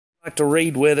I'd like to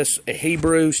read with us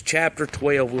Hebrews chapter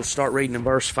 12. We'll start reading in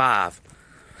verse 5.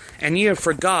 And ye have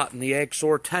forgotten the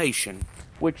exhortation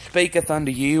which speaketh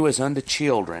unto you as unto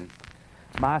children.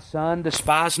 My son,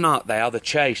 despise not thou the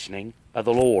chastening of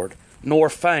the Lord, nor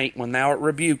faint when thou art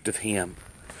rebuked of him.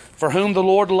 For whom the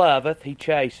Lord loveth, he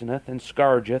chasteneth and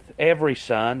scourgeth every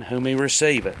son whom he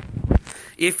receiveth.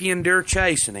 If ye endure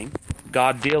chastening,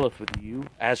 God dealeth with you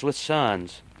as with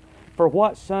sons. For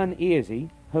what son is he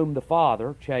whom the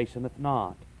Father chasteneth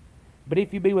not? But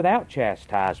if you be without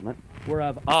chastisement,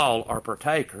 whereof all are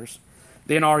partakers,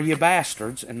 then are ye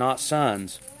bastards and not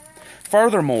sons.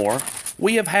 Furthermore,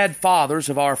 we have had fathers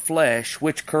of our flesh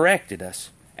which corrected us,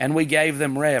 and we gave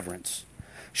them reverence.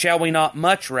 Shall we not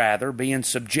much rather be in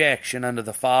subjection unto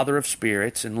the Father of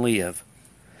spirits and live?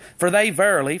 For they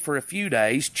verily for a few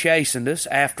days chastened us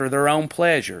after their own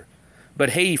pleasure,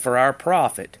 but he for our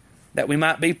profit, that we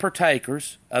might be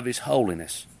partakers of his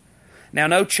holiness. Now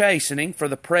no chastening for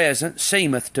the present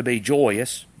seemeth to be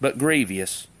joyous, but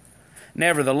grievous.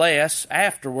 Nevertheless,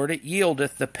 afterward it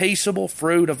yieldeth the peaceable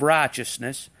fruit of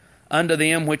righteousness unto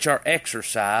them which are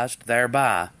exercised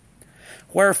thereby.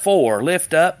 Wherefore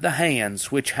lift up the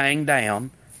hands which hang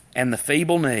down, and the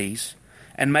feeble knees,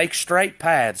 and make straight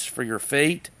paths for your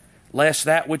feet, lest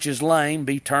that which is lame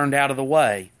be turned out of the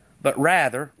way, but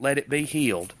rather let it be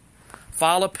healed.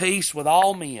 Follow peace with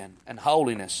all men, and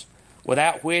holiness,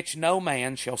 without which no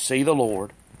man shall see the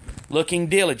Lord, looking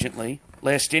diligently,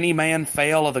 lest any man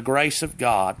fail of the grace of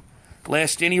God,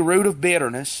 lest any root of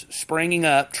bitterness springing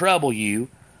up trouble you,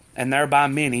 and thereby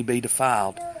many be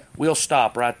defiled. We'll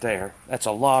stop right there. That's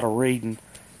a lot of reading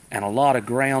and a lot of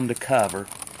ground to cover.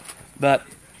 But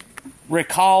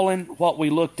recalling what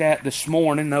we looked at this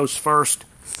morning, those first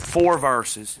 4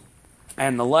 verses,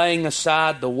 and the laying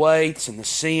aside the weights and the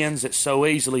sins that so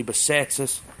easily besets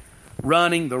us,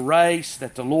 running the race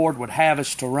that the Lord would have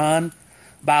us to run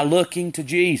by looking to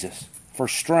Jesus for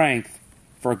strength,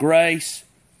 for grace,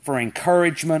 for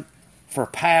encouragement, for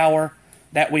power,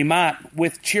 that we might,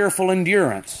 with cheerful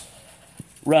endurance,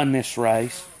 run this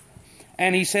race.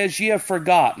 And he says, ye have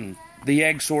forgotten the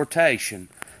exhortation.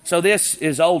 So this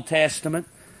is Old Testament.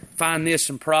 Find this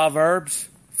in Proverbs.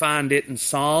 Find it in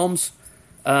Psalms.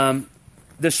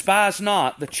 Despise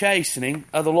not the chastening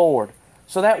of the Lord.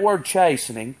 So that word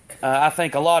chastening, I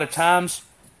think a lot of times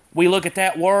we look at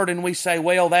that word and we say,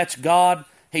 well, that's God.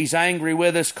 He's angry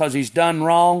with us because he's done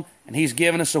wrong and he's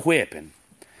given us a whipping.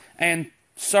 And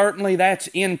certainly that's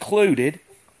included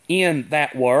in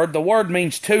that word. The word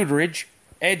means tutorage,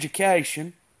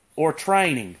 education, or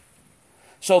training.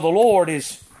 So the Lord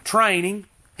is training,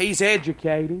 he's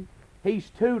educating,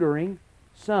 he's tutoring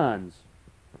sons.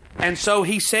 And so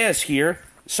he says here,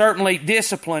 certainly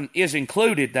discipline is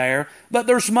included there, but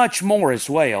there's much more as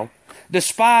well.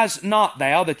 Despise not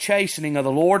thou the chastening of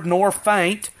the Lord, nor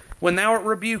faint when thou art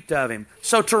rebuked of him.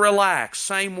 So to relax,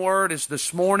 same word as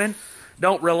this morning.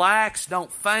 Don't relax,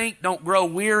 don't faint, don't grow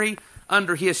weary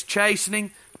under his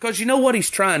chastening, because you know what he's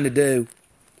trying to do.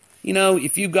 You know,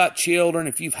 if you've got children,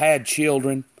 if you've had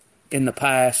children in the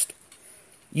past,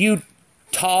 you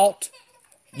taught,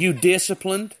 you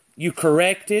disciplined, you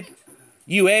corrected,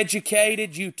 you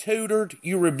educated, you tutored,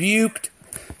 you rebuked.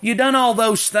 You done all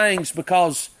those things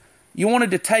because you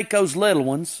wanted to take those little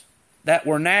ones that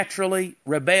were naturally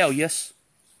rebellious,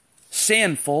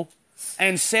 sinful,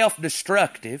 and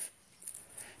self-destructive.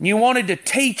 You wanted to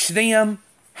teach them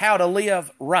how to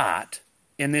live right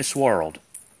in this world.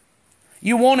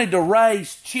 You wanted to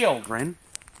raise children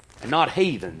and not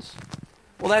heathens.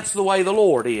 Well, that's the way the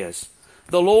Lord is.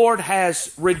 The Lord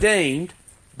has redeemed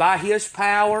by his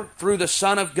power through the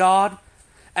Son of God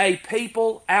a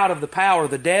people out of the power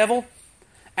of the devil,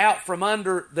 out from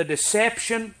under the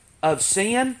deception of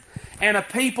sin, and a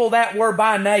people that were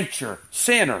by nature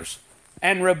sinners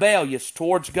and rebellious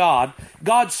towards God.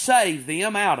 God saved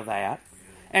them out of that,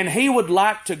 and he would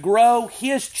like to grow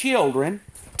his children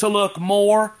to look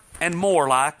more and more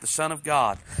like the Son of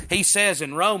God. He says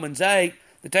in Romans 8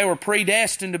 that they were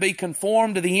predestined to be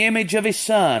conformed to the image of his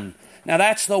Son. Now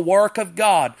that's the work of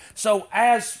God. So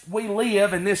as we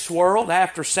live in this world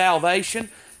after salvation,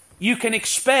 you can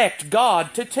expect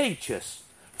God to teach us,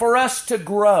 for us to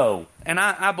grow. And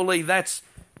I believe that's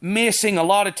missing a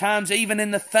lot of times, even in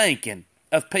the thinking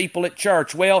of people at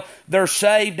church. Well, they're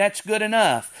saved, that's good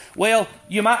enough. Well,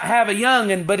 you might have a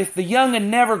young'un, but if the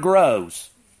young'un never grows,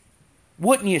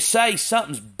 wouldn't you say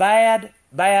something's bad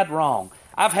wrong?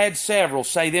 I've had several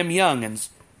say them young'uns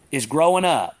is growing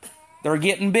up. They're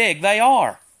getting big. They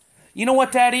are. You know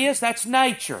what that is? That's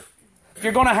nature. If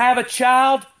you're going to have a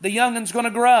child, the youngin's going to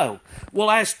grow.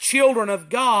 Well, as children of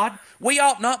God, we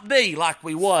ought not be like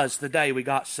we was the day we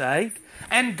got saved.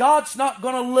 And God's not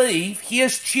going to leave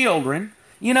His children.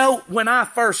 You know, when I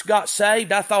first got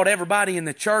saved, I thought everybody in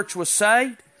the church was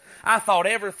saved. I thought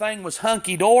everything was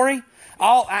hunky-dory.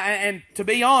 And to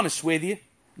be honest with you,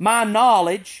 my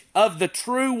knowledge of the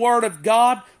true Word of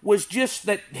God was just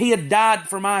that He had died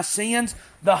for my sins.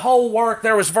 The whole work,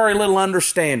 there was very little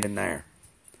understanding there.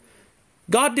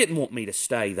 God didn't want me to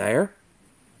stay there.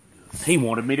 He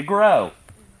wanted me to grow.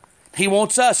 He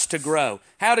wants us to grow.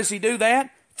 How does He do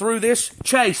that? Through this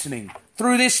chastening,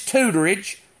 through this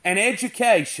tutorage and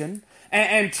education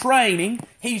and training.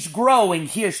 He's growing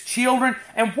His children.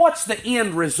 And what's the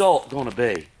end result going to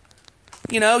be?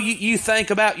 You know, you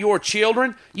think about your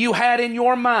children. You had in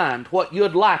your mind what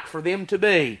you'd like for them to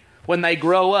be when they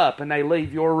grow up and they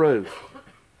leave your roof.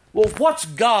 Well, what's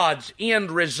God's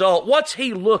end result? What's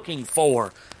He looking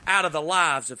for out of the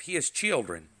lives of His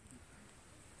children?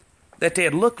 That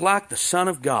they'd look like the Son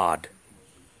of God.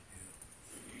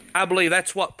 I believe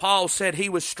that's what Paul said he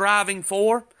was striving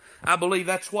for. I believe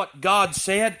that's what God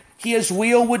said His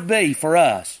will would be for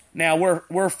us. Now,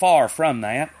 we're far from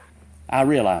that. I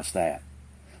realize that.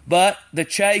 But the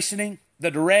chastening,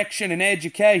 the direction, and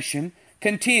education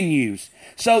continues.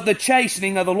 So the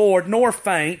chastening of the Lord, nor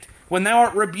faint when thou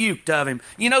art rebuked of Him.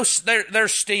 You know, they're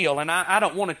still, and I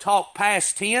don't want to talk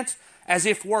past tense as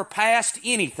if we're past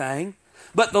anything,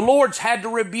 but the Lord's had to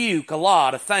rebuke a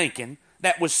lot of thinking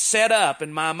that was set up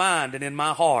in my mind and in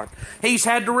my heart. He's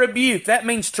had to rebuke. That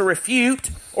means to refute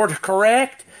or to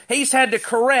correct. He's had to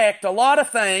correct a lot of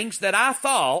things that I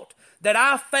thought, that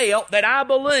I felt, that I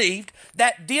believed,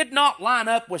 that did not line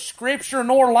up with Scripture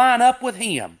nor line up with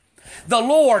Him. The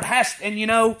Lord has, and you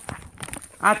know,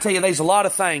 I tell you, there's a lot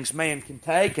of things man can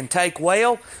take and take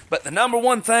well, but the number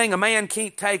one thing a man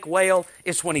can't take well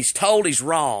is when he's told he's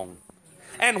wrong.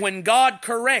 And when God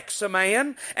corrects a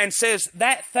man and says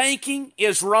that thinking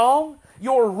is wrong,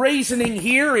 your reasoning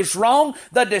here is wrong,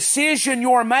 the decision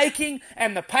you're making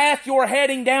and the path you're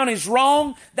heading down is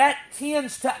wrong, that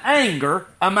tends to anger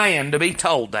a man to be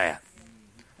told that.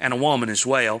 And a woman as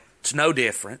well. It's no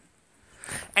different.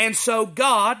 And so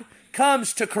God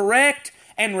comes to correct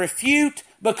and refute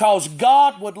because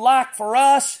God would like for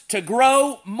us to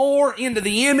grow more into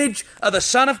the image of the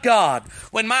Son of God.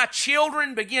 When my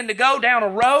children begin to go down a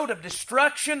road of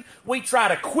destruction, we try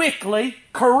to quickly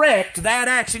correct that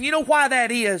action. You know why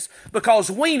that is?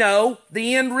 Because we know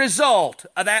the end result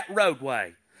of that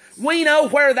roadway. We know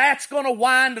where that's going to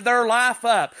wind their life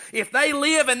up. If they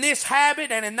live in this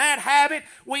habit and in that habit,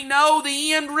 we know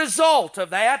the end result of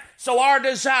that, so our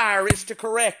desire is to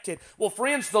correct it. Well,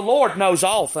 friends, the Lord knows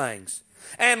all things.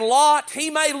 And Lot, he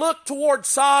may look toward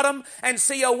Sodom and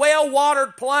see a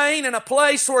well-watered plain and a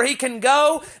place where he can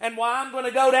go, and I'm going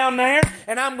to go down there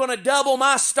and I'm going to double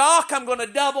my stock, I'm going to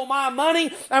double my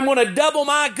money, I'm going to double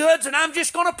my goods, and I'm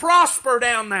just going to prosper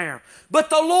down there. But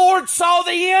the Lord saw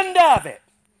the end of it.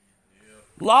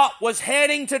 Lot was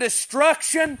heading to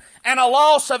destruction and a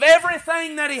loss of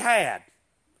everything that he had.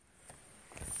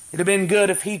 It'd have been good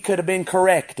if he could have been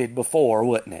corrected before,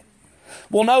 wouldn't it?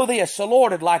 Well, know this, the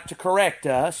Lord would like to correct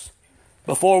us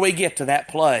before we get to that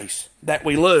place that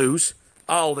we lose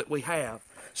all that we have.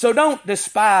 So don't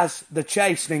despise the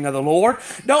chastening of the Lord.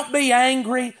 Don't be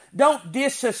angry. Don't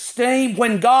disesteem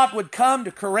when God would come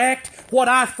to correct what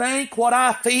I think, what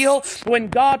I feel. When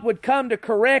God would come to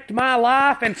correct my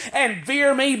life and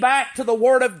veer me back to the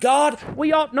Word of God.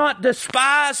 We ought not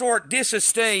despise or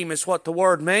disesteem is what the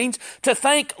word means. To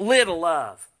think little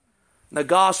of. The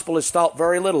gospel is thought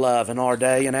very little of in our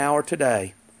day and hour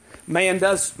today. Man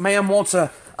wants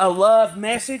a love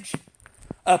message,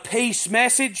 a peace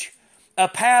message, a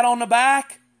pat on the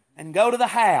back, and go to the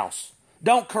house.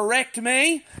 Don't correct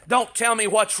me. Don't tell me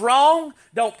what's wrong.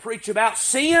 Don't preach about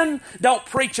sin. Don't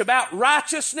preach about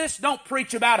righteousness. Don't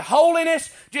preach about holiness.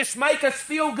 Just make us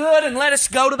feel good and let us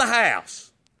go to the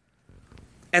house.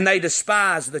 And they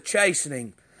despise the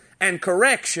chastening and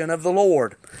correction of the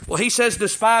Lord. Well, He says,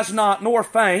 despise not, nor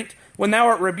faint, when thou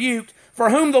art rebuked,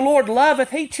 for whom the Lord loveth,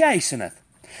 He chasteneth.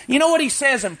 You know what He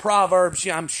says in Proverbs?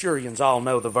 I'm sure you all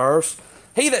know the verse.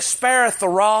 He that spareth the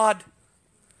rod,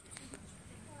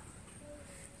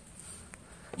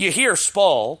 you hear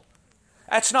spoil.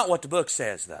 That's not what the book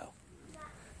says, though.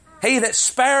 He that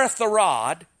spareth the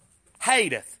rod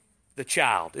hateth the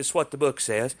child, is what the book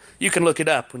says. You can look it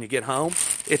up when you get home.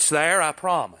 It's there, I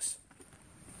promise.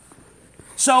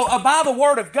 So, by the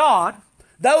Word of God,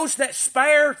 those that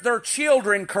spare their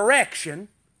children correction,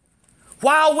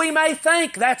 while we may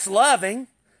think that's loving,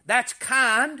 That's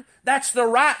kind. That's the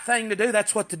right thing to do.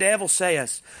 That's what the devil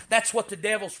says. That's what the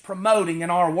devil's promoting in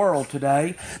our world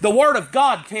today. The Word of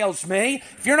God tells me,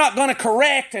 if you're not going to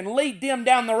correct and lead them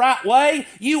down the right way,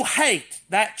 you hate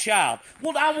that child.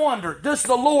 Well, I wonder, does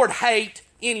the Lord hate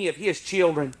any of His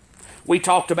children? We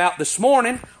talked about this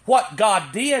morning what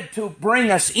God did to bring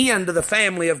us into the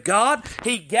family of God.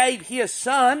 He gave His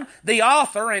Son, the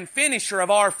author and finisher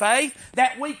of our faith,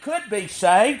 that we could be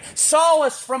saved, saw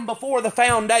us from before the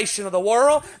foundation of the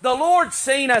world. The Lord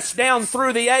seen us down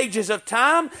through the ages of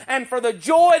time, and for the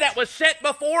joy that was set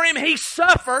before Him, He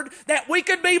suffered that we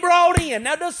could be brought in.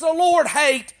 Now, does the Lord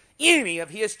hate any of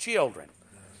His children?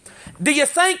 Do you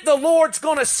think the Lord's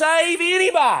going to save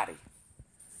anybody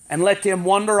and let them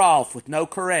wander off with no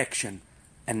correction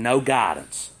and no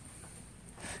guidance?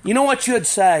 You know what you'd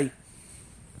say?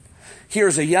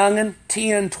 Here's a young'un,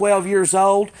 10, 12 years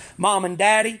old, mom and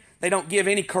daddy, they don't give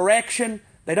any correction,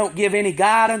 they don't give any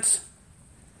guidance.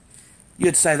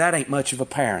 You'd say, that ain't much of a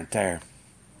parent there.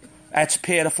 That's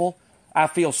pitiful. I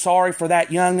feel sorry for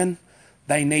that young'un.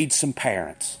 They need some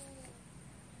parents.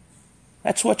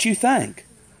 That's what you think.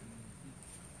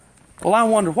 Well, I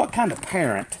wonder, what kind of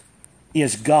parent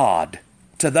is God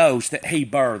to those that He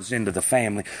births into the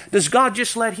family? Does God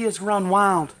just let His run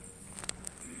wild?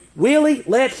 Will He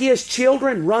let His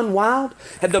children run wild?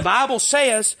 And the Bible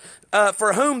says,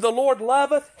 for whom the Lord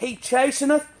loveth, He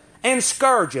chasteneth and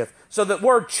scourgeth. So that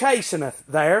word chasteneth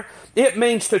there, it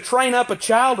means to train up a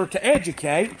child or to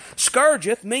educate.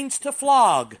 Scourgeth means to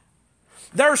flog.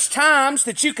 There's times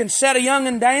that you can set a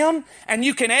young'un down and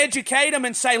you can educate them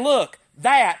and say, look,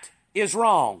 that is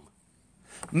wrong.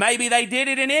 Maybe they did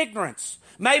it in ignorance.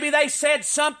 Maybe they said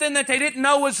something that they didn't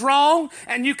know was wrong,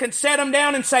 and you can set them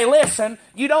down and say, listen,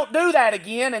 you don't do that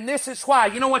again, and this is why.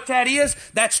 You know what that is?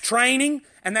 That's training,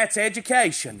 and that's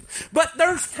education. But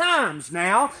there's times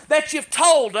now that you've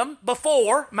told them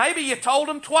before, maybe you told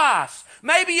them twice,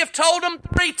 maybe you've told them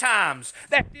 3 times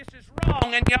that this is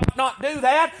wrong and you ought not do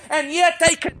that, and yet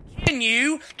they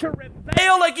continue to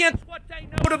rebel against what they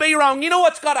know to be wrong. You know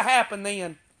what's got to happen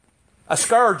then? A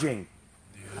scourging.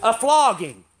 A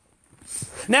flogging.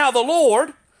 Now the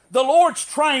Lord's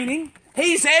training,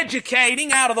 He's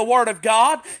educating out of the Word of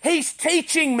God. He's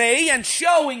teaching me and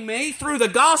showing me through the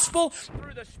gospel,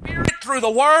 through the Spirit, through the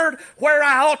Word, where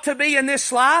I ought to be in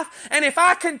this life. And if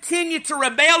I continue to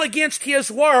rebel against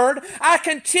His Word, I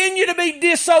continue to be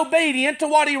disobedient to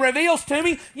what He reveals to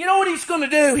me, you know what He's going to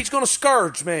do? He's going to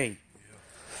scourge me.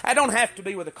 I don't have to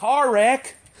be with a car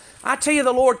wreck. I tell you,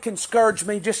 the Lord can scourge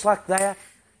me just like that,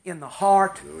 in the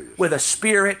heart, with a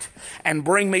spirit, and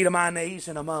bring me to my knees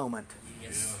in a moment.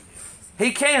 Yes.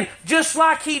 He can, just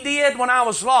like He did when I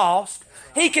was lost.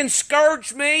 He can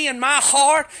scourge me in my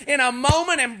heart in a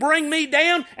moment and bring me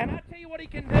down. And I tell you what He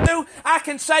can do. I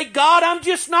can say, God, I'm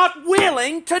just not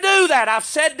willing to do that. I've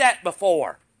said that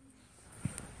before.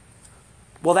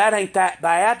 Well, that ain't that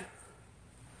bad.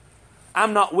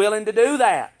 I'm not willing to do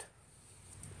that.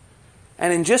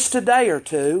 And in just a day or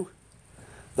two,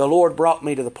 the Lord brought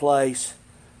me to the place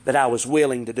that I was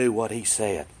willing to do what He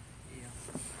said.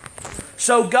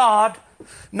 So God,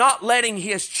 not letting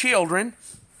His children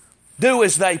do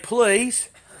as they please,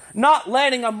 not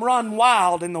letting them run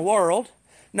wild in the world.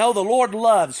 No, the Lord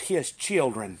loves His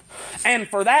children. And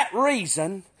for that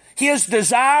reason, His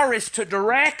desire is to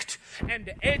direct and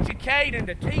to educate and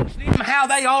to teach them how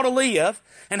they ought to live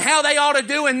and how they ought to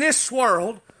do in this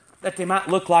world, that they might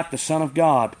look like the Son of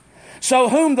God. So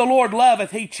whom the Lord loveth,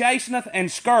 He chasteneth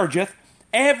and scourgeth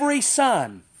every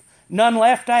son, none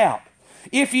left out.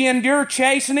 If ye endure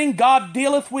chastening, God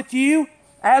dealeth with you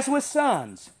as with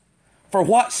sons. For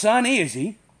what son is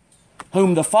he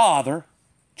whom the Father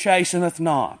chasteneth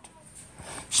not?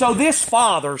 So this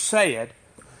father said,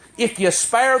 if you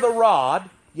spare the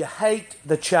rod, you hate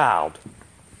the child.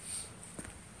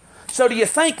 So do you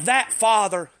think that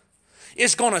father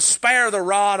is going to spare the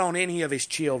rod on any of his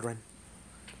children?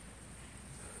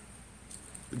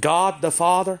 God the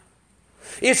Father?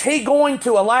 Is He going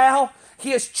to allow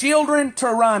His children to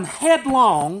run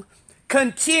headlong,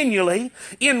 continually,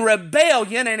 in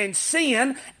rebellion and in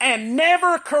sin, and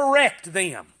never correct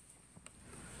them?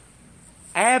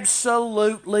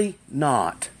 Absolutely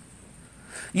not.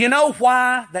 You know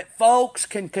why that folks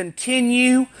can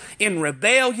continue in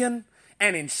rebellion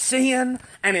and in sin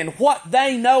and in what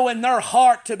they know in their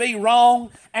heart to be wrong,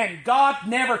 and God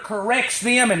never corrects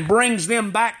them and brings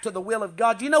them back to the will of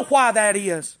God? Do you know why that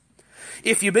is?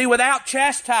 If you be without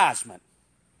chastisement,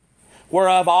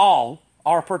 whereof all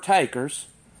are partakers,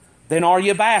 then are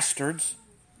you bastards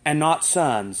and not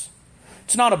sons.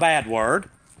 It's not a bad word.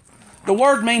 The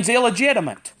word means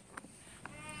illegitimate.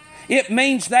 It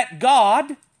means that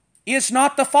God is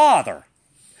not the Father.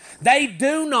 They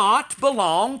do not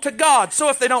belong to God. So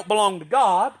if they don't belong to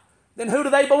God, then who do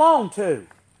they belong to?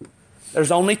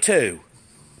 There's only two.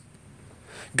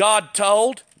 God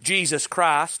told Jesus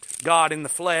Christ, God in the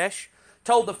flesh,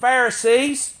 told the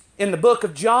Pharisees in the book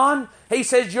of John, He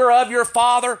says, you're of your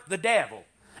father, the devil.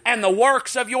 And the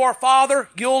works of your father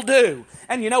you'll do.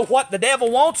 And you know what the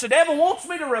devil wants? The devil wants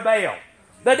me to rebel.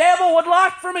 The devil would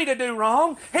like for me to do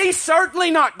wrong. He's certainly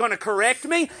not going to correct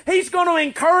me. He's going to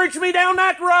encourage me down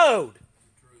that road.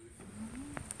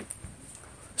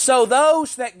 So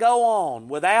those that go on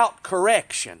without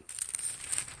correction,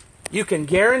 you can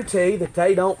guarantee that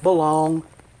they don't belong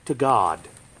to God.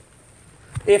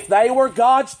 If they were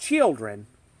God's children,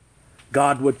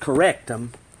 God would correct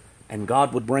them and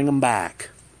God would bring them back.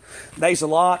 There's a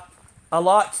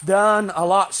lot's done, a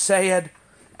lot said,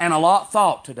 and a lot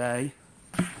thought today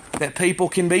that people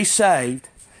can be saved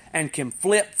and can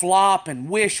flip-flop and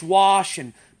wish-wash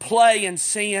and play in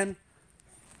sin,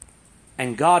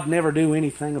 and God never do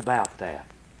anything about that.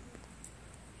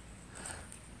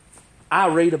 I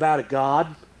read about a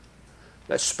God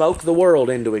that spoke the world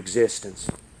into existence.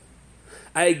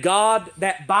 A God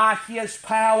that by His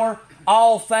power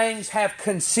all things have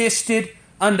consisted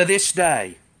unto this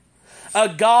day. A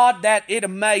God that, it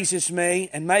amazes me,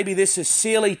 and maybe this is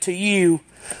silly to you,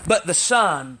 but the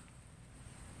sun,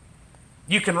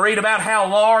 you can read about how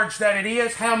large that it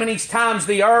is, how many times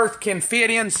the earth can fit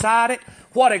inside it,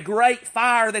 what a great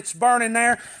fire that's burning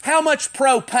there. How much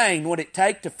propane would it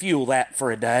take to fuel that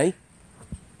for a day?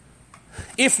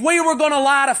 If we were going to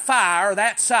light a fire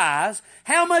that size,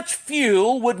 how much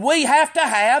fuel would we have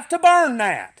to burn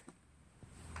that?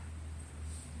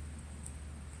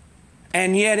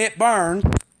 And yet it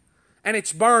burned, and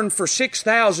it's burned for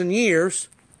 6,000 years,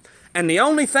 and the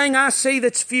only thing I see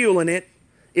that's fueling it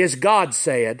is God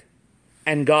said,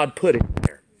 and God put it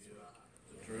there.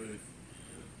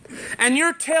 And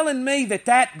you're telling me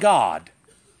that God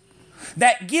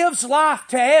that gives life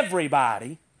to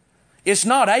everybody is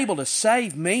not able to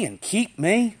save me and keep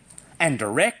me and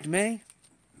direct me?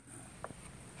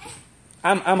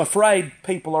 I'm afraid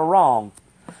people are wrong.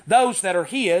 Those that are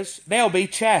His, they'll be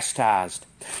chastised.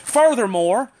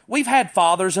 Furthermore, we've had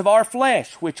fathers of our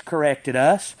flesh which corrected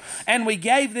us, and we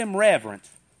gave them reverence.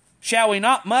 Shall we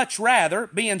not much rather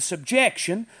be in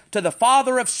subjection to the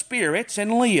Father of spirits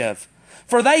and live?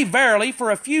 For they verily for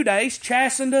a few days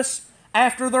chastened us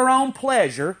after their own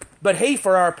pleasure, but He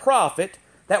for our profit,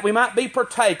 that we might be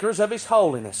partakers of His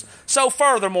holiness. So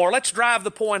furthermore, let's drive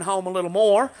the point home a little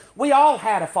more. We all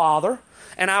had a father,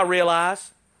 and I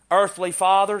realize earthly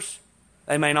fathers,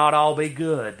 they may not all be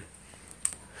good.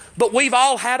 But we've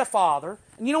all had a father,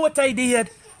 and you know what they did?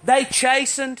 They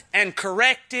chastened and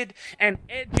corrected and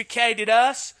educated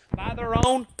us by their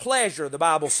own pleasure, the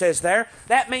Bible says there.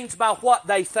 That means by what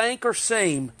they think or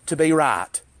seem to be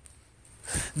right.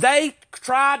 They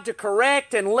tried to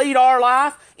correct and lead our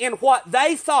life in what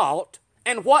they thought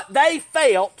and what they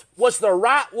felt was the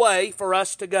right way for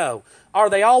us to go. Are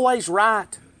they always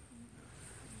right?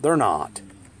 They're not.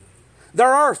 They're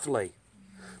earthly.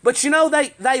 But you know,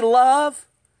 they love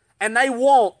and they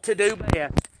want to do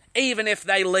best, even if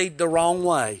they lead the wrong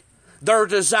way. Their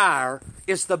desire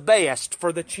is the best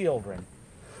for the children.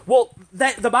 Well,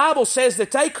 the Bible says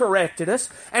that they corrected us,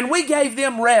 and we gave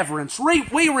them reverence.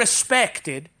 We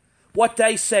respected what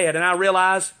they said, and I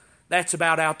realize that's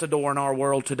about out the door in our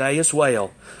world today as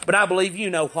well. But I believe you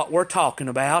know what we're talking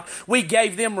about. We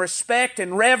gave them respect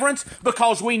and reverence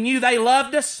because we knew they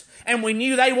loved us, and we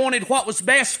knew they wanted what was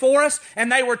best for us,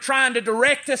 and they were trying to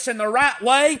direct us in the right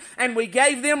way, and we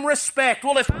gave them respect.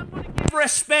 Well, if I'm going to give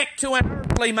respect to an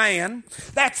earthly man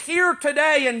that's here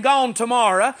today and gone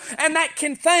tomorrow, and that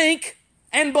can think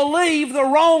and believe the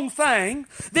wrong thing,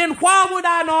 then why would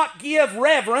I not give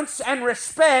reverence and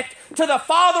respect to the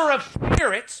Father of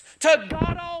spirits, to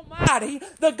God Almighty,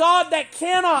 the God that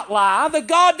cannot lie, the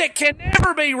God that can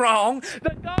never be wrong,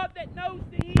 the God that knows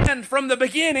the end from the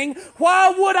beginning? Why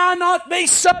would I not be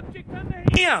subject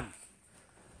unto Him?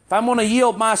 If I'm going to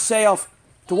yield myself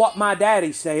to what my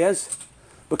daddy says,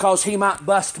 because he might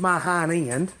bust my hind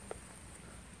end,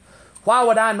 why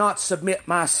would I not submit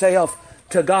myself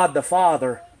to God the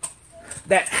Father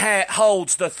that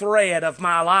holds the thread of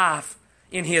my life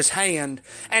in His hand,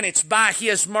 and it's by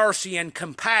His mercy and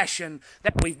compassion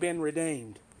that we've been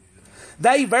redeemed?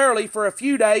 They verily for a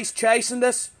few days chastened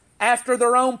us after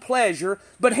their own pleasure,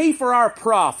 but He for our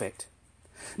profit.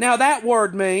 Now that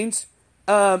word means,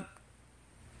 give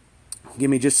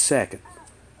me just a second,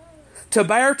 to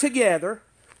bear together,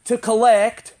 to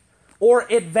collect, or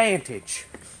advantage.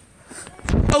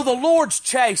 So the Lord's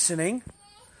chastening,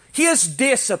 His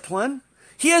discipline,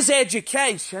 His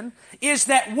education is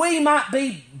that we might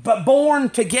be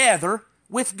born together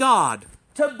with God,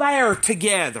 to bear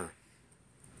together.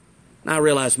 Now, I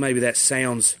realize maybe that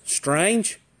sounds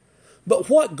strange, but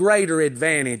what greater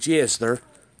advantage is there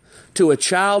to a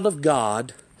child of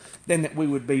God than that we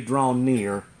would be drawn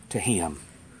near to Him?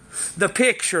 The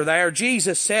picture there,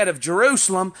 Jesus said of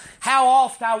Jerusalem, "How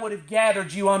oft I would have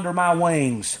gathered you under my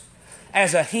wings,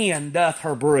 as a hen doth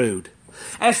her brood."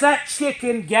 As that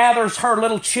chicken gathers her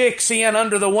little chicks in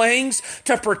under the wings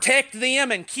to protect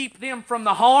them and keep them from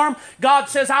the harm, God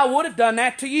says, I would have done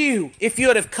that to you if you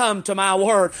would have come to my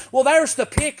word. Well, there's the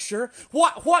picture.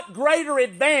 What greater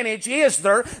advantage is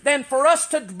there than for us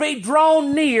to be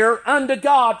drawn near unto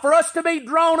God, for us to be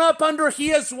drawn up under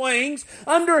His wings,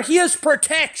 under His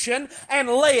protection, and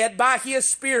led by His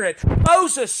Spirit?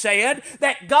 Moses said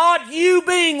that God, you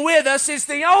being with us, is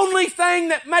the only thing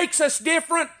that makes us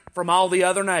different from all the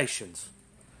other nations.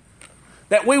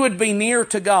 That we would be near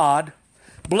to God,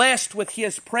 blessed with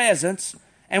His presence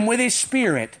and with His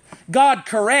Spirit. God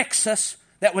corrects us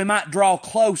that we might draw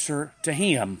closer to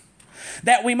Him.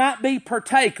 That we might be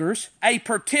partakers, a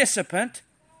participant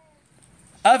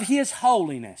of His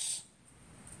holiness.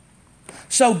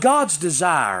 So God's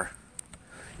desire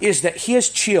is that His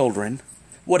children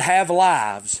would have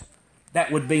lives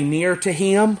that would be near to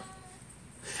Him,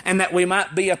 and that we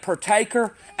might be a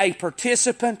partaker, a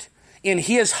participant in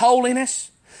His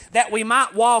holiness, that we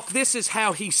might walk. This is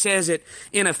how He says it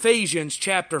in Ephesians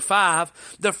chapter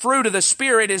 5. The fruit of the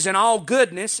Spirit is in all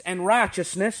goodness and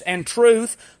righteousness and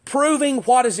truth, proving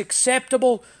what is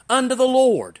acceptable unto the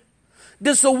Lord.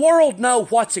 Does the world know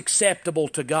what's acceptable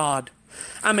to God?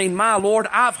 I mean, my Lord,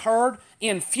 I've heard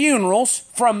in funerals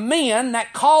from men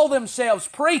that call themselves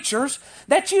preachers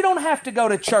that you don't have to go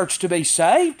to church to be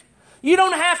saved. You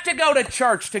don't have to go to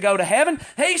church to go to heaven.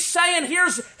 He's saying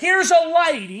here's a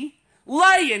lady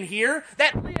laying here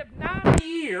that lived 90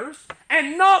 years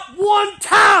and not one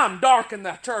time darkened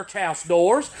the church house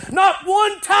doors. Not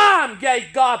one time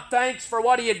gave God thanks for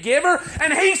what He had given her.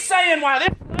 And He's saying, why, this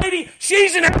lady,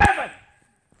 she's in heaven.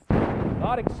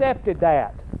 God accepted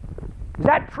that. Is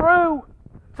that true?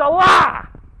 It's a lie.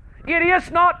 It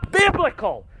is not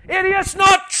biblical. It is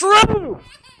not true.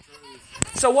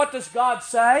 So what does God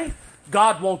say?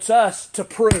 God wants us to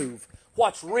prove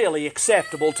what's really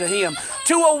acceptable to Him.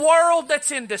 To a world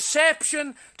that's in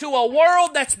deception, to a world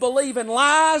that's believing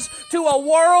lies, to a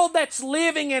world that's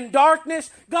living in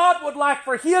darkness, God would like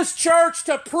for His church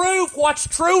to prove what's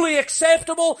truly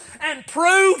acceptable and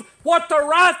prove what the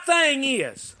right thing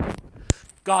is.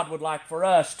 God would like for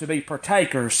us to be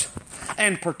partakers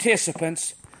and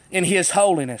participants in His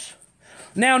holiness.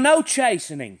 Now, no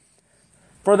chastening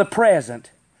for the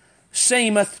present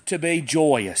seemeth to be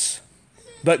joyous,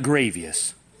 but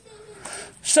grievous.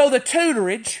 So the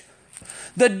tutorage,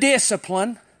 the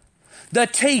discipline, the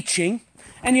teaching,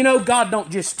 and you know, God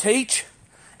don't just teach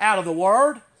out of the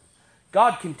Word.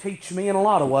 God can teach me in a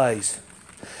lot of ways.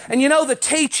 And you know, the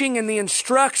teaching and the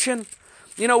instruction,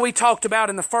 you know, we talked about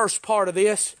in the first part of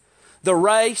this, the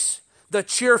race, the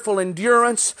cheerful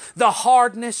endurance, the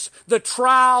hardness, the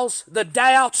trials, the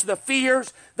doubts, the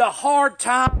fears, the hard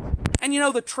times. And you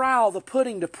know, the trial, the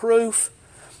putting to proof,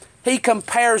 he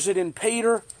compares it in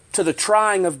Peter to the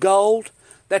trying of gold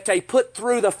that they put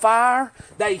through the fire,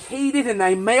 they heat it and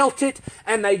they melt it,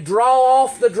 and they draw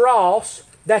off the dross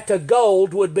that the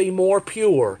gold would be more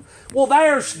pure. Well,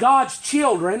 there's God's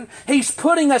children. He's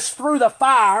putting us through the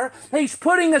fire. He's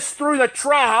putting us through the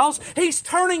trials. He's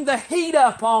turning the heat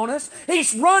up on us.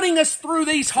 He's running us through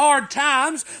these hard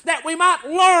times that we might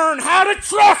learn how to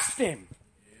trust Him.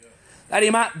 That He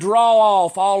might draw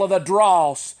off all of the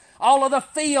dross, all of the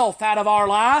filth out of our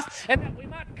life, and that we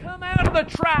might come out of the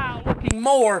trial looking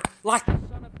more like the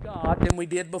Son of God than we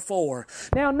did before.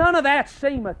 Now, none of that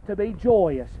seemeth to be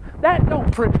joyous. That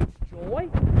don't produce joy.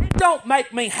 It don't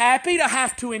make me happy to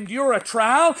have to endure a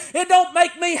trial. It don't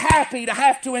make me happy to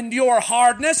have to endure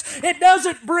hardness. It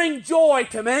doesn't bring joy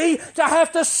to me to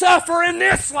have to suffer in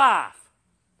this life.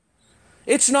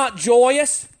 It's not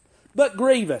joyous, but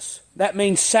grievous. That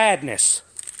means sadness,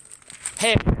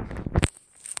 heaviness.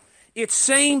 It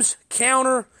seems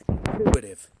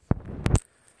counterintuitive.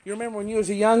 You remember when you was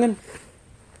a young'un?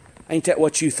 Ain't that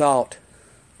what you thought?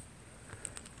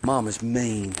 Mama's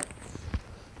mean.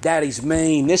 Daddy's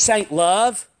mean. This ain't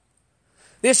love.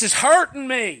 This is hurting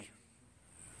me.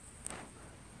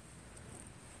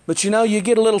 But you know, you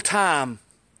get a little time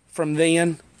from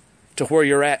then to where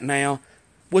you're at now.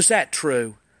 Was that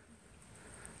true?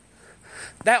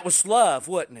 That was love,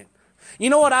 wasn't it?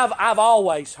 You know what I've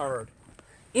always heard?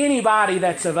 Anybody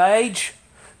that's of age,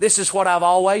 this is what I've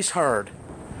always heard.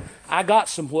 I got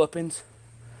some whoopings.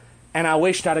 And I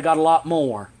wished I'd have got a lot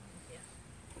more.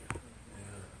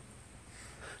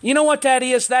 You know what that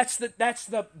is? That's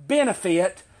the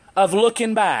benefit of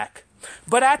looking back.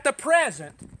 But at the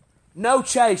present, no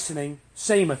chastening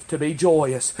seemeth to be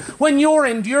joyous. When you're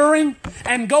enduring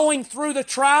and going through the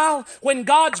trial, when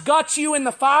God's got you in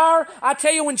the fire, I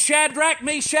tell you, when Shadrach,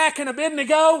 Meshach, and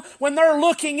Abednego, when they're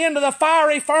looking into the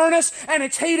fiery furnace and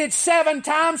it's heated 7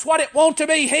 times what it wants to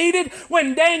be heated,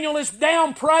 when Daniel is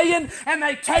down praying and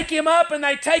they take him up and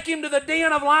they take him to the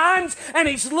den of lions and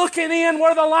he's looking in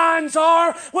where the lions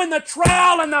are, when the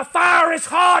trial and the fire is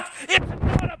hot, it's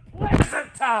not a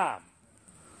pleasant time.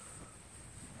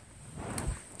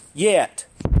 Yet,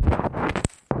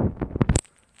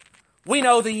 we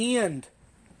know the end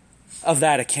of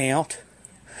that account.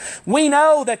 We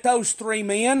know that those 3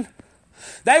 men,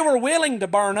 they were willing to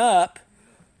burn up.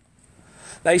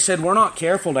 They said, we're not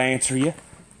careful to answer you.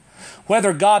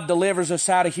 Whether God delivers us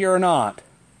out of here or not,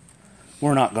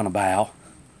 we're not going to bow.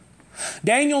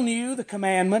 Daniel knew the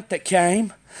commandment that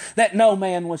came, that no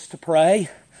man was to pray,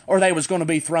 or they was going to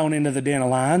be thrown into the den of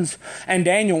lions. And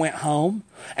Daniel went home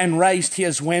and raised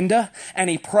his window, and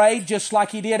he prayed just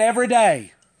like he did every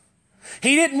day.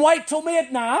 He didn't wait till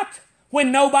midnight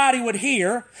when nobody would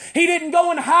hear. He didn't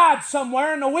go and hide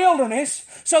somewhere in the wilderness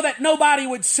so that nobody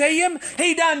would see him.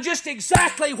 He done just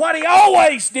exactly what he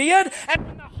always did, and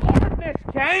when the hardness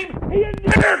came, he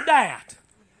endured that.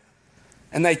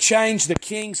 And they changed the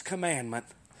king's commandment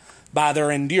by their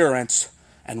endurance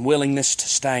and willingness to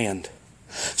stand.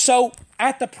 So,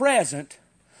 at the present,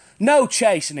 no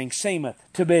chastening seemeth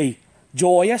to be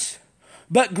joyous,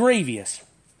 but grievous.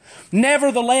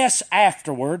 Nevertheless,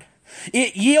 afterward,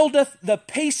 it yieldeth the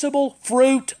peaceable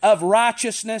fruit of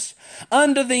righteousness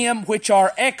unto them which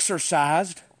are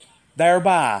exercised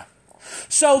thereby.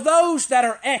 So those that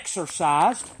are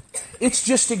exercised, it's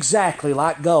just exactly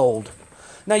like gold.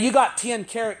 Now, you got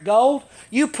 10-karat gold,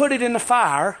 you put it in the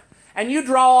fire, and you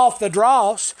draw off the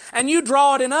dross, and you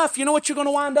draw it enough, you know what you're going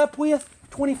to wind up with?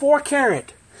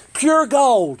 24-karat. Pure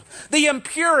gold. The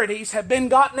impurities have been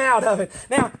gotten out of it.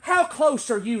 Now, how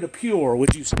close are you to pure,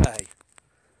 would you say?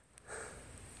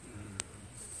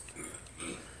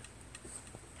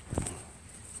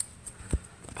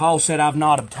 Paul said, I've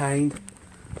not obtained,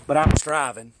 but I'm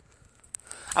striving.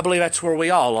 I believe that's where we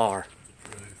all are.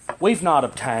 We've not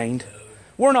obtained.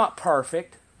 We're not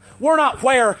perfect. We're not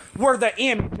where we're the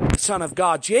image of the Son of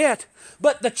God yet,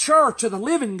 but the church of the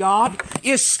living God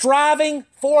is striving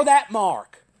for that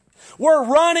mark. We're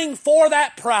running for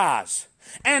that prize.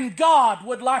 And God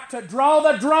would like to draw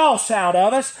the dross out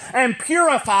of us and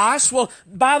purify us, well,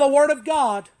 by the Word of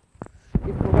God.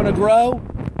 If we're going to grow,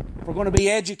 if we're going to be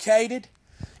educated,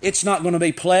 it's not going to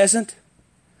be pleasant.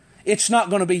 It's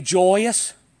not going to be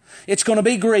joyous. It's going to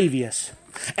be grievous.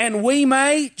 And we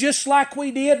may, just like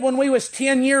we did when we was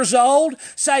 10 years old,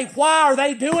 say, why are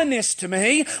they doing this to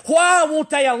me? Why won't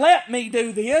they let me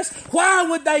do this? Why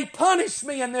would they punish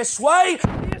me in this way?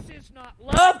 This is not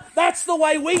love. That's the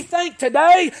way we think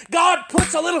today. God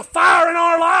puts a little fire in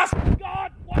our life.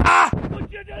 God, why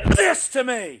would you do this to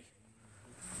me?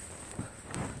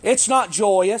 It's not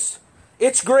joyous.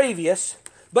 It's grievous.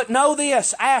 But know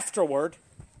this, afterward,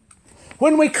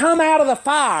 when we come out of the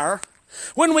fire,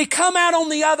 when we come out on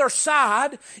the other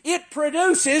side, it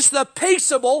produces the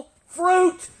peaceable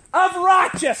fruit of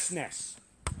righteousness.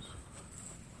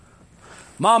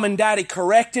 Mom and Daddy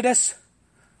corrected us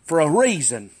for a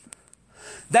reason.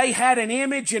 They had an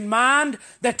image in mind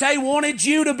that they wanted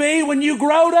you to be when you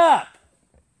growed up.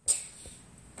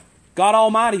 God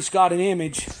Almighty's got an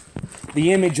image,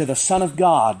 the image of the Son of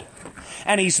God.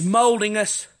 And He's molding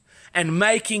us and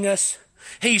making us.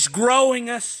 He's growing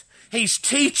us. He's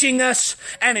teaching us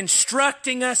and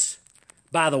instructing us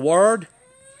by the Word,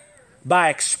 by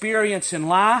experience in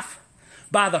life,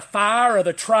 by the fire of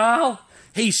the trial.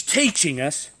 He's teaching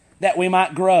us that we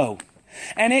might grow.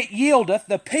 And it yieldeth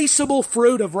the peaceable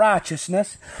fruit of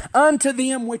righteousness unto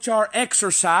them which are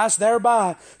exercised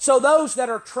thereby. So those that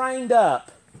are trained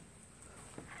up.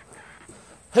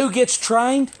 Who gets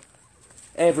trained?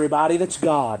 Everybody that's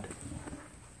God,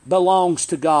 belongs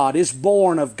to God, is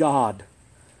born of God.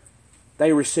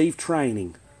 They receive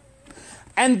training.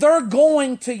 And they're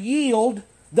going to yield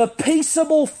the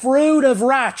peaceable fruit of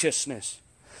righteousness.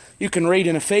 You can read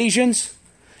in Ephesians,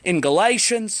 in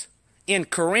Galatians, in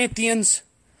Corinthians,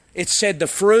 it said the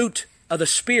fruit of the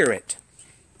Spirit.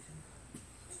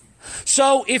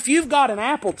 So if you've got an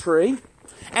apple tree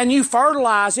and you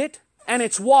fertilize it and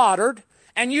it's watered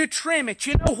and you trim it,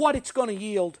 you know what it's going to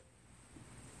yield?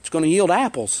 It's going to yield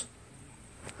apples.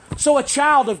 So a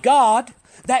child of God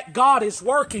that God is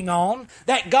working on,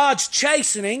 that God's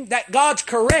chastening, that God's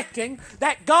correcting,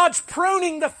 that God's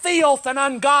pruning the filth and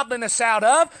ungodliness out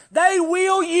of, they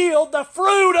will yield the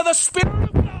fruit of the Spirit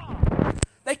of God.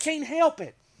 They can't help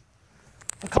it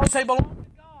because they belong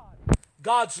to God.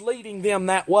 God's leading them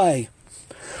that way.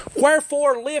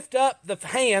 Wherefore lift up the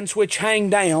hands which hang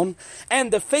down,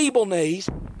 and the feeble knees,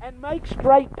 and make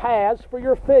straight paths for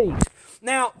your feet.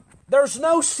 Now, there's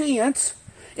no sense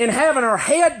in having our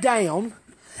head down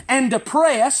and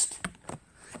depressed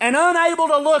and unable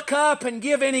to look up and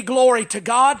give any glory to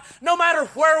God, no matter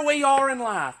where we are in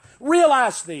life.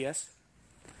 Realize this: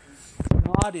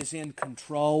 God is in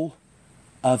control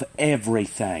of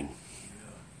everything.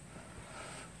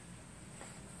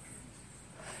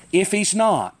 If He's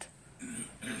not,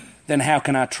 then how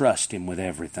can I trust Him with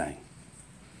everything?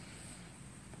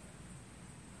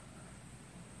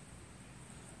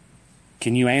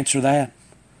 Can you answer that?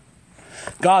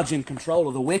 God's in control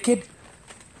of the wicked.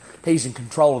 He's in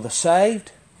control of the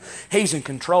saved. He's in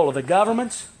control of the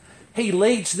governments. He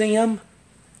leads them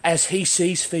as He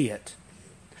sees fit.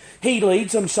 He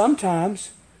leads them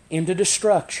sometimes into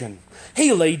destruction.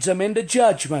 He leads them into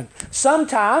judgment.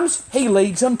 Sometimes He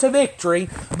leads them to victory.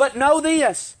 But know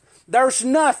this: there's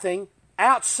nothing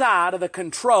outside of the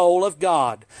control of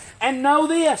God. And know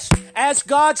this: as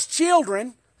God's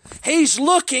children, He's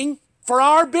looking for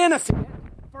our benefit,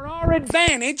 for our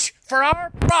advantage, for our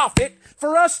profit,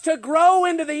 for us to grow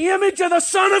into the image of the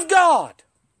Son of God.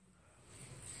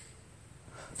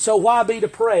 So why be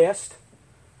depressed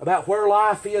about where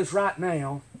life is right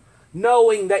now,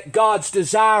 knowing that God's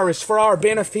desire is for our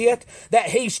benefit, that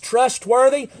He's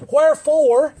trustworthy?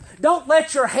 Wherefore, don't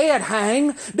let your head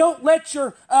hang. Don't let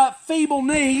your feeble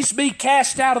knees be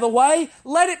cast out of the way.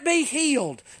 Let it be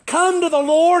healed. Come to the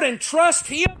Lord and trust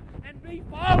Him and be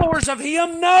followers of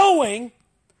Him, knowing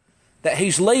that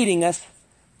He's leading us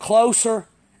closer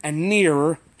and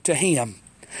nearer to Him.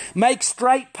 Make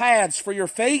straight paths for your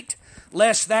feet,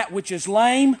 lest that which is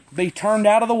lame be turned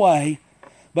out of the way,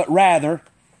 but rather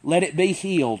let it be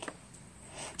healed.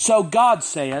 So God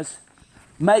says,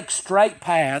 make straight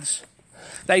paths.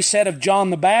 They said of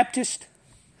John the Baptist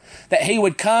that he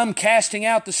would come casting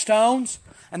out the stones,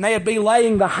 and they would be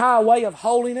laying the highway of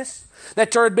holiness,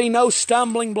 that there would be no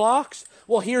stumbling blocks.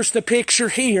 Well, here's the picture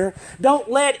here. Don't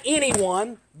let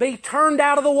anyone be turned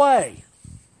out of the way.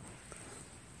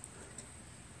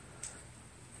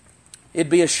 It'd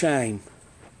be a shame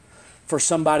for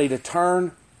somebody to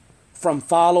turn from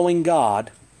following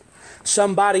God,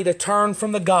 somebody to turn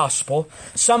from the gospel,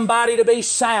 somebody to be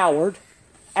soured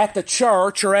at the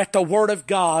church or at the Word of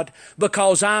God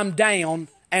because I'm down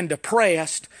and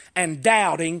depressed and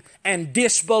doubting and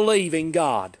disbelieving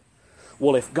God.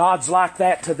 Well, if God's like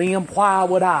that to them, why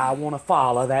would I want to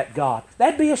follow that God?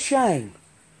 That'd be a shame.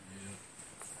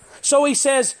 So He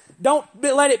says, don't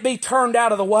let it be turned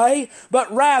out of the way,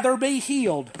 but rather be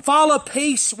healed. Follow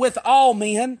peace with all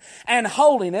men and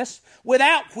holiness,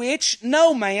 without which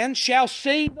no man shall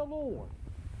see the Lord.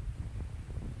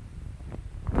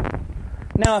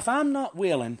 Now, if I'm not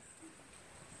willing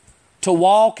to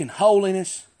walk in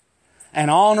holiness and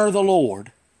honor the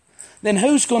Lord, then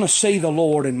who's going to see the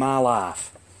Lord in my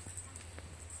life?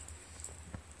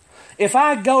 If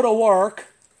I go to work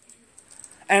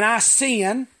and I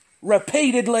sin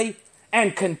repeatedly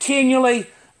and continually,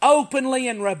 openly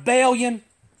in rebellion,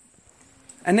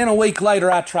 and then a week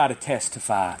later I try to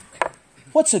testify,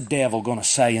 what's the devil going to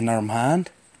say in their mind?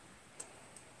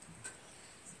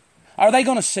 Are they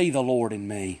going to see the Lord in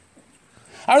me?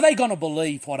 Are they going to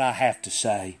believe what I have to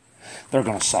say? They're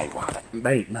going to say, well,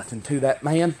 there ain't nothing to that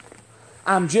man.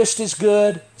 I'm just as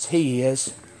good as he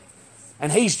is,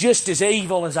 and he's just as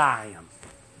evil as I am.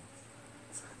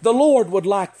 The Lord would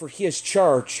like for His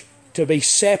church to be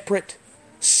separate,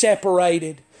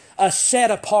 separated, a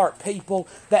set-apart people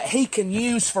that He can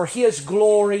use for His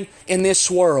glory in this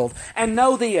world. And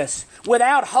know this: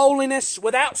 without holiness,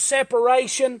 without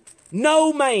separation,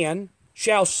 no man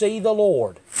shall see the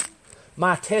Lord.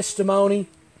 My testimony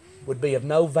would be of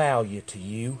no value to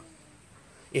you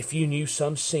if you knew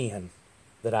some sin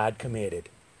that I'd committed.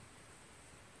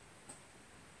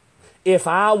 If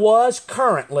I was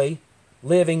currently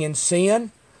living in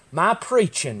sin, my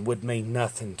preaching would mean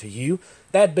nothing to you.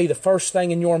 That'd be the first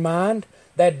thing in your mind.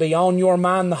 That'd be on your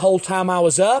mind the whole time I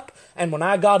was up. And when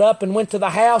I got up and went to the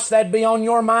house, that'd be on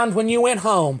your mind when you went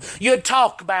home. You'd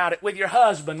talk about it with your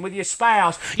husband, with your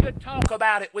spouse. You'd talk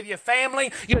about it with your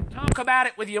family. You'd talk about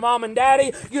it with your mom and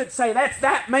daddy. You'd say,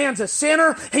 that man's a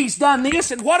sinner. He's done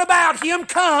this. And what about him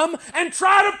come and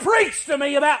try to preach to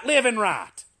me about living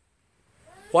right?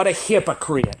 What a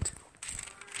hypocrite.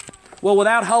 Well,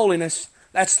 without holiness,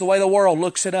 That's the way the world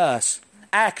looks at us.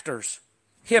 Actors,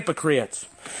 hypocrites.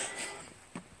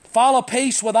 Follow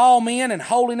peace with all men and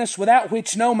holiness, without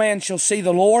which no man shall see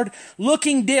the Lord,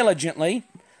 looking diligently,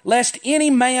 lest any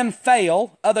man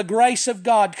fail of the grace of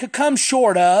God, could come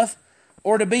short of,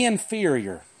 or to be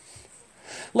inferior.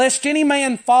 Lest any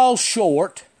man fall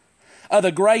short of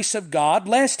the grace of God,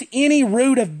 lest any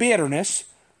root of bitterness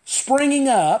springing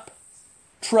up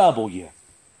trouble you.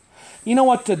 You know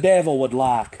what the devil would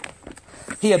like?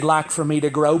 He'd like for me to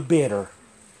grow bitter.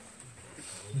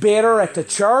 Bitter at the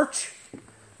church,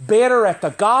 bitter at the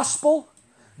gospel,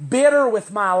 bitter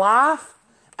with my life,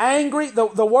 angry.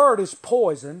 The word is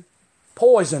poison,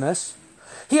 poisonous.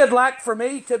 He'd like for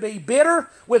me to be bitter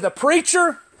with a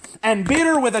preacher and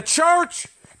bitter with a church,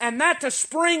 and that to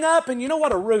spring up. And you know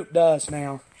what a root does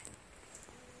now?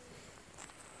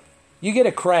 You get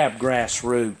a crabgrass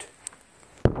root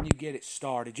and you get it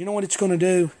started. You know what it's going to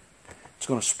do? It's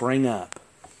going to spring up.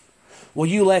 Well,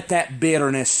 you let that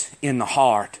bitterness in the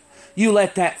heart, you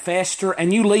let that fester,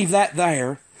 and you leave that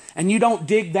there, and you don't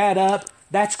dig that up,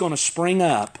 that's going to spring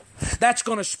up. That's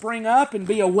going to spring up and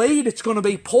be a weed. It's going to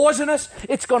be poisonous.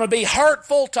 It's going to be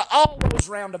hurtful to all those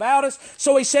round about us.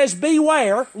 So he says,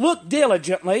 beware, look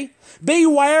diligently,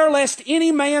 beware lest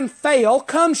any man fail,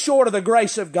 come short of the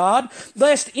grace of God,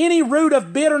 lest any root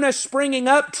of bitterness springing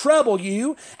up trouble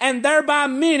you, and thereby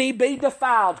many be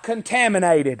defiled,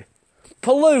 contaminated,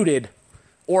 polluted,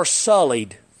 or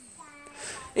sullied.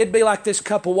 It'd be like this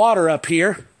cup of water up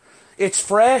here. It's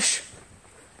fresh,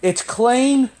 it's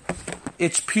clean,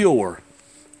 it's pure.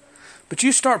 But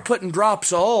you start putting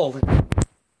drops of oil,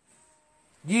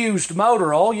 used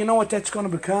motor oil, you know what that's going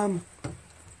to become?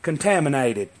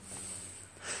 Contaminated.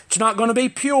 It's not going to be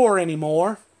pure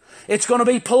anymore. It's going to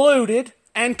be polluted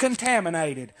and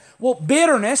contaminated. Well,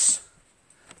 bitterness,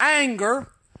 anger,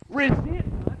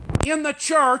 resentment in the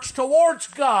church towards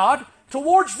God,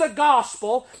 towards the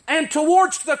gospel, and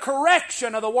towards the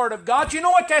correction of the Word of God, you know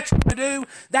what that's going to do?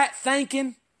 That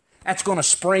thinking, that's going to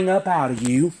spring up out of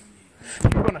you.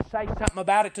 You're going to say something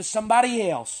about it to somebody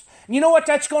else. And you know what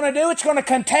that's going to do? It's going to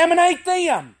contaminate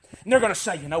them. And they're going to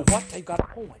say, you know what? They've got a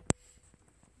point.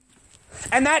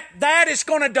 And that is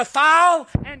going to defile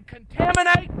and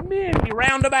contaminate many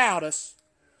round about us.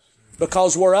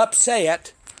 Because we're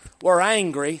upset, we're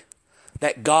angry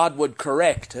that God would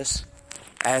correct us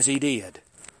as He did.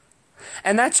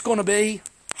 And that's going to be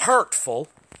hurtful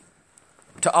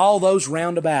to all those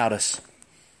round about us.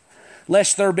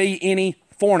 Lest there be any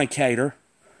fornicator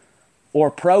or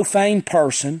profane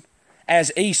person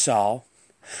as Esau,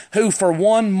 who for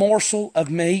one morsel of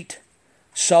meat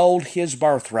sold his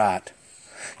birthright.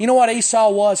 You know what Esau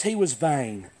was? He was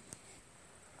vain.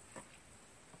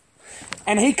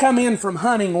 And he come in from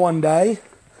hunting one day.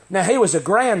 Now he was a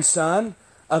grandson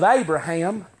of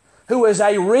Abraham, who was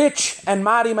a rich and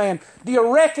mighty man. Do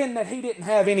you reckon that he didn't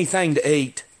have anything to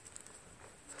eat?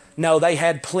 No, they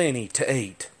had plenty to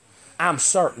eat. I'm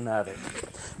certain of it.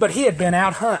 But he had been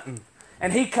out hunting.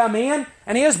 And he come in,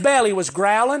 and his belly was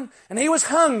growling, and he was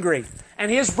hungry. And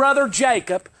his brother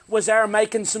Jacob was there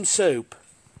making some soup.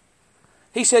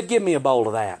 He said, give me a bowl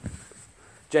of that.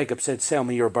 Jacob said, sell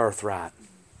me your birthright.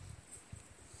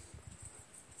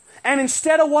 And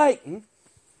instead of waiting,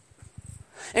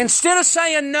 instead of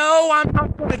saying, no, I'm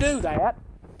not going to do that,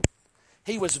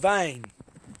 he was vain.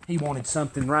 He wanted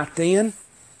something right then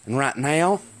and right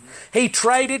now. He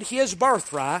traded his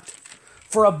birthright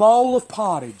for a bowl of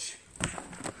pottage.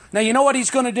 Now, you know what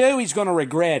he's going to do? He's going to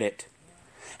regret it.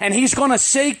 And he's going to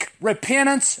seek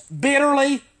repentance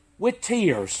bitterly with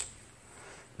tears.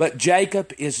 But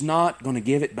Jacob is not going to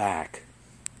give it back.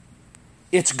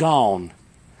 It's gone.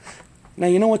 Now,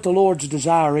 you know what the Lord's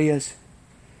desire is?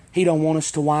 He don't want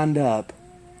us to wind up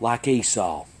like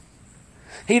Esau.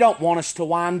 He don't want us to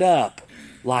wind up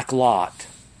like Lot.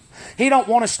 He don't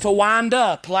want us to wind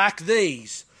up like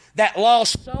these that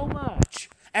lost so much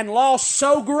and lost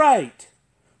so great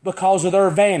because of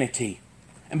their vanity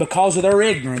and because of their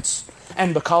ignorance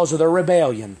and because of their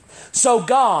rebellion. So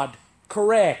God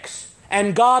corrects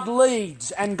and God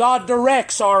leads and God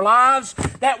directs our lives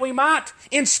that we might,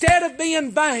 instead of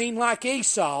being vain like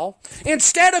Esau,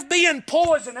 instead of being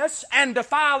poisonous and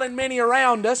defiling many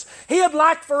around us, He'd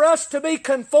like for us to be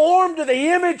conformed to the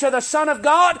image of the Son of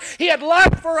God. He'd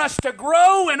like for us to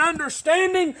grow in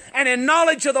understanding and in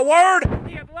knowledge of the Word.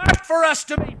 He'd like for us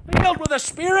to be filled with the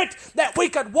Spirit, that we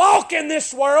could walk in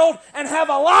this world and have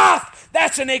a life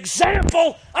that's an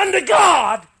example unto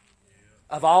God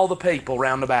of all the people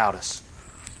round about us.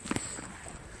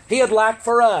 He'd like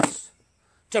for us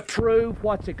to prove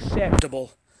what's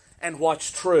acceptable and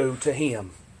what's true to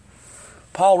Him.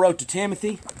 Paul wrote to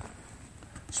Timothy,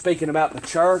 speaking about the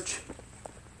church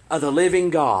of the living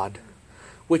God,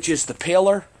 which is the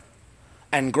pillar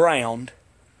and ground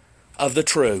of the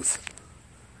truth.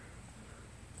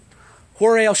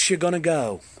 Where else you going to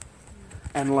go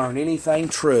and learn anything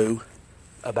true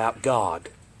about God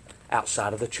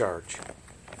outside of the church?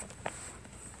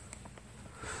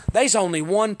 There's only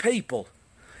one people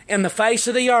in the face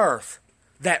of the earth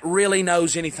that really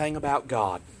knows anything about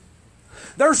God.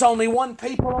 There's only one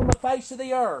people on the face of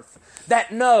the earth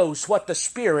that knows what the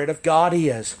Spirit of God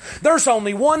is. There's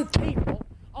only one people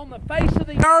on the face of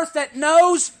the earth that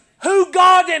knows who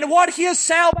God and what His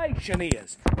salvation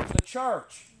is. The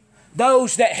church.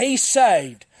 Those that He's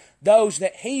saved, those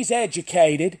that He's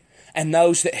educated, and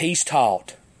those that He's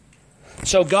taught.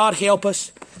 So God help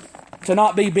us to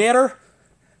not be bitter,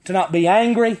 to not be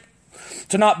angry,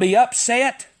 to not be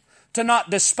upset, to not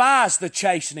despise the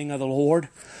chastening of the Lord,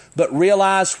 but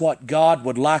realize what God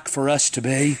would like for us to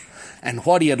be and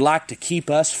what He'd like to keep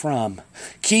us from.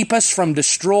 Keep us from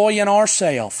destroying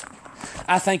ourselves.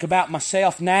 I think about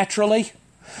myself naturally.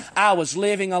 I was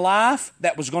living a life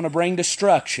that was going to bring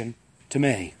destruction to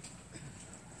me.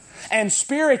 And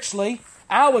spiritually,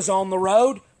 I was on the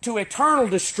road to eternal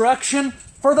destruction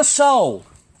for the soul.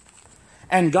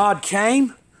 And God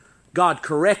came, God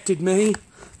corrected me,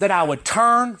 that I would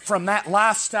turn from that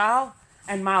lifestyle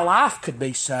and my life could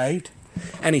be saved.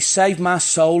 And He saved my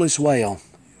soul as well.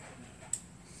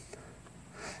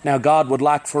 Now God would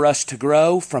like for us to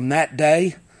grow from that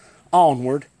day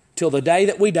onward till the day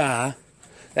that we die,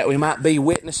 that we might be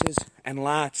witnesses and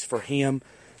lights for Him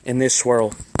in this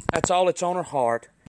world. That's all that's on our heart.